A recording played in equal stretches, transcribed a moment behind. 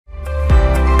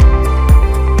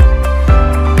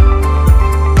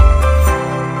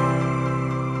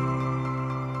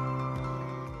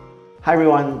Hi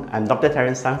everyone, I'm Dr.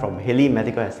 Terence Tan from Haley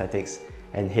Medical Aesthetics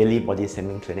and Haley Body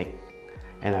Slimming Clinic,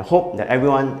 and I hope that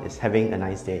everyone is having a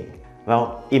nice day.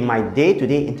 Well, in my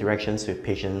day-to-day interactions with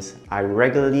patients, I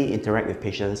regularly interact with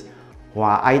patients who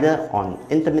are either on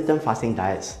intermittent fasting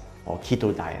diets or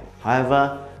keto diet.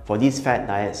 However, for these fad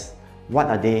diets, what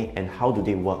are they and how do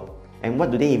they work? And what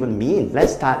do they even mean?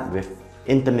 Let's start with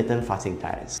intermittent fasting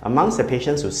diets. Amongst the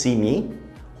patients who see me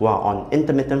who are on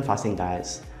intermittent fasting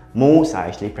diets, most are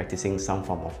actually practicing some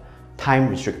form of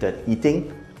time-restricted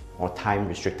eating or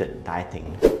time-restricted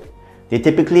dieting. They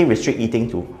typically restrict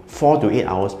eating to 4 to 8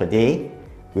 hours per day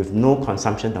with no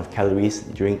consumption of calories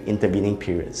during intervening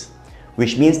periods,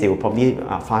 which means they will probably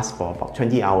fast for about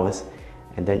 20 hours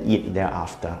and then eat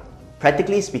thereafter.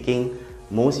 Practically speaking,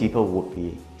 most people would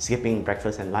be skipping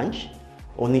breakfast and lunch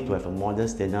only to have a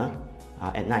modest dinner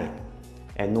at night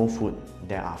and no food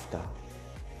thereafter.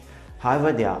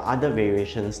 However, there are other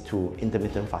variations to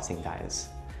intermittent fasting diets.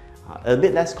 A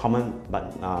bit less common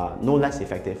but no less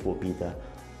effective would be the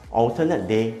alternate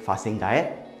day fasting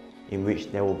diet, in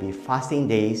which there will be fasting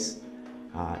days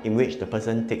in which the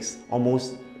person takes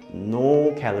almost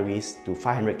no calories to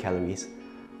 500 calories,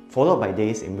 followed by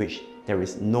days in which there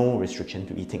is no restriction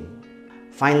to eating.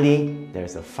 Finally, there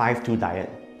is a 5-2 diet.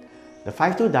 The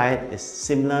 5-2 diet is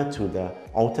similar to the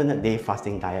alternate day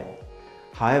fasting diet.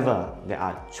 However, there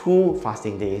are 2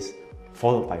 fasting days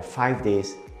followed by 5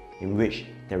 days in which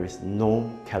there is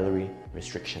no calorie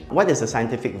restriction. What is the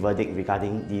scientific verdict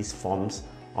regarding these forms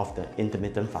of the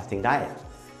intermittent fasting diet?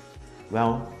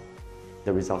 Well,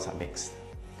 the results are mixed.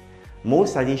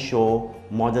 Most studies show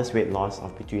modest weight loss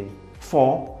of between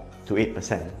 4 to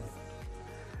 8%.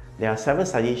 There are several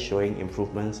studies showing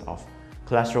improvements of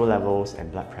cholesterol levels and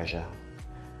blood pressure.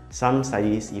 Some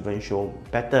studies even show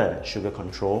better sugar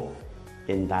control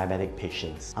in diabetic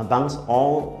patients. Amongst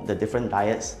all the different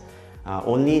diets,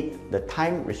 only the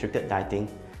time-restricted dieting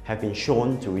have been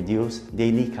shown to reduce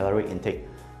daily calorie intake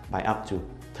by up to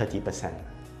 30%.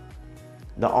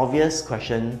 The obvious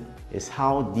question is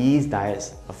how these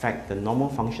diets affect the normal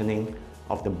functioning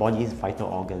of the body's vital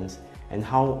organs and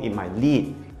how it might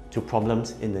lead to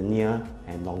problems in the near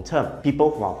and long term.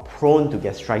 People who are prone to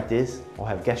gastritis or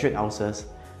have gastric ulcers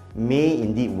may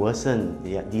indeed worsen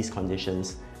these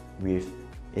conditions with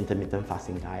intermittent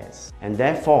fasting diets. And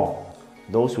therefore,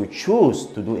 those who choose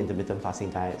to do intermittent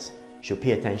fasting diets should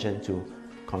pay attention to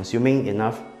consuming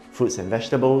enough fruits and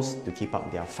vegetables to keep up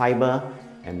their fiber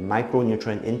and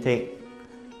micronutrient intake.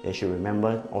 They should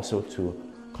remember also to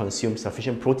consume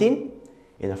sufficient protein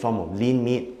in the form of lean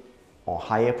meat or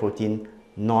higher protein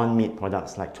non-meat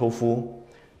products like tofu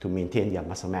to maintain their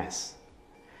muscle mass.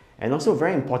 And also,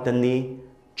 very importantly,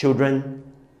 children,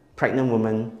 pregnant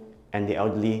women, and the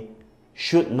elderly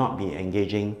should not be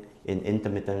engaging in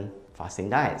intermittent fasting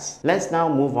diets. Let's now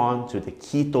move on to the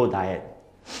keto diet.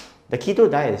 The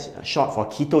keto diet is short for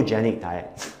ketogenic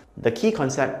diet. The key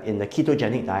concept in the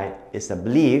ketogenic diet is the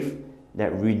belief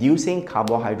that reducing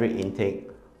carbohydrate intake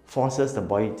forces the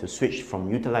body to switch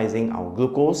from utilizing our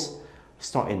glucose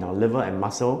stored in our liver and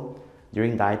muscle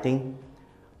during dieting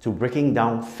to breaking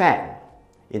down fat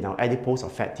in our adipose or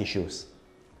fat tissues,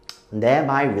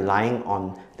 thereby relying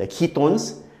on the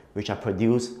ketones which are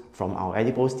produced from our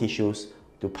adipose tissues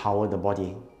to power the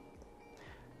body.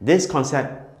 This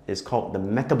concept is called the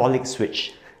metabolic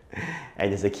switch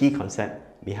and is the key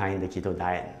concept behind the keto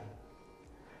diet.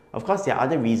 Of course, there are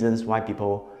other reasons why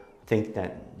people think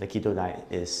that the keto diet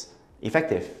is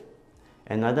effective.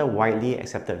 Another widely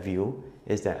accepted view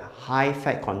is that high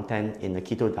fat content in the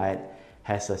keto diet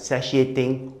has a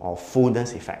satiating or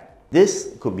fullness effect.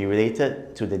 This could be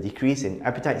related to the decrease in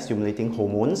appetite-stimulating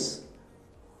hormones,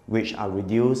 which are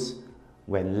reduced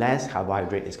when less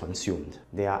carbohydrate is consumed.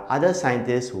 There are other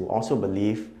scientists who also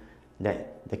believe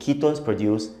that the ketones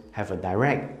produced have a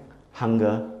direct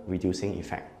hunger-reducing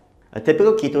effect. A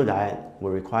typical keto diet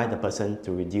will require the person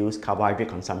to reduce carbohydrate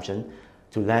consumption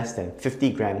to less than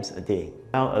 50 grams a day.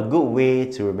 Now, a good way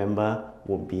to remember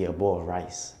would be a bowl of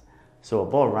rice. So a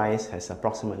bowl of rice has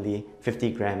approximately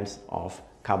 50 grams of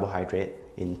carbohydrate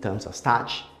in terms of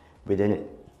starch within it.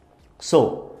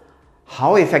 So,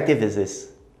 how effective is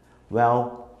this?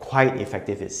 Well, quite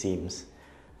effective it seems.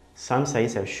 Some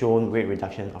studies have shown weight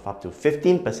reduction of up to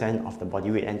 15% of the body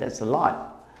weight, and that's a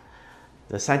lot.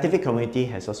 The scientific community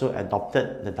has also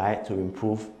adopted the diet to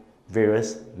improve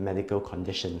various medical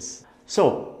conditions.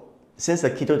 So, since the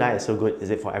keto diet is so good,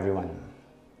 is it for everyone?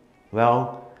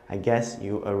 Well, I guess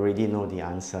you already know the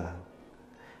answer.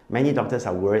 Many doctors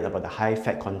are worried about the high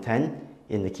fat content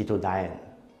in the keto diet.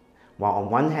 While on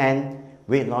one hand,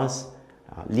 weight loss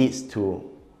leads to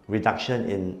reduction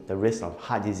in the risk of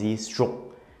heart disease,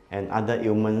 stroke, and other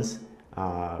ailments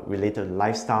related to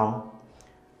lifestyle,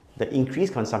 the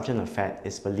increased consumption of fat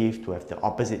is believed to have the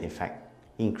opposite effect,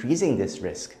 increasing this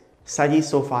risk. Studies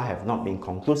so far have not been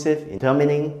conclusive in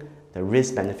determining the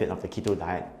risk-benefit of the keto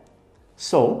diet.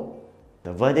 So,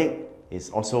 the verdict is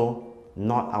also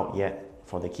not out yet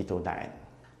for the keto diet.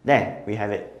 There, we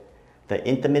have it. The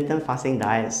intermittent fasting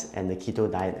diets and the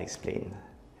keto diet explained.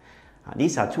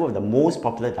 These are two of the most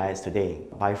popular diets today,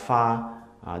 by far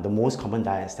the most common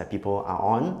diets that people are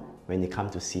on when they come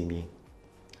to see me.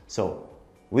 So,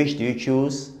 which do you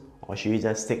choose, or should you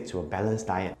just stick to a balanced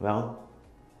diet? Well,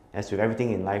 as with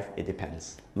everything in life, it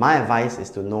depends. My advice is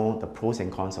to know the pros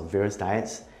and cons of various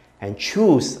diets and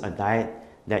choose a diet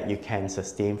that you can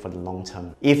sustain for the long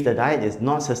term. If the diet is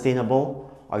not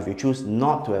sustainable, or if you choose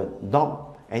not to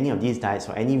adopt any of these diets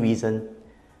for any reason,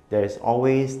 there is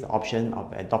always the option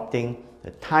of adopting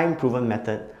the time-proven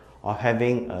method of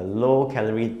having a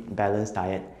low-calorie balanced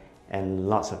diet and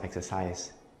lots of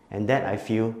exercise. And that, I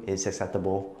feel, is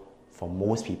acceptable for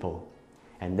most people.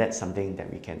 And that's something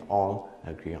that we can all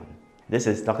agree on. This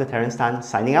is Dr. Terence Tan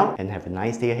signing out, and have a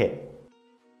nice day ahead.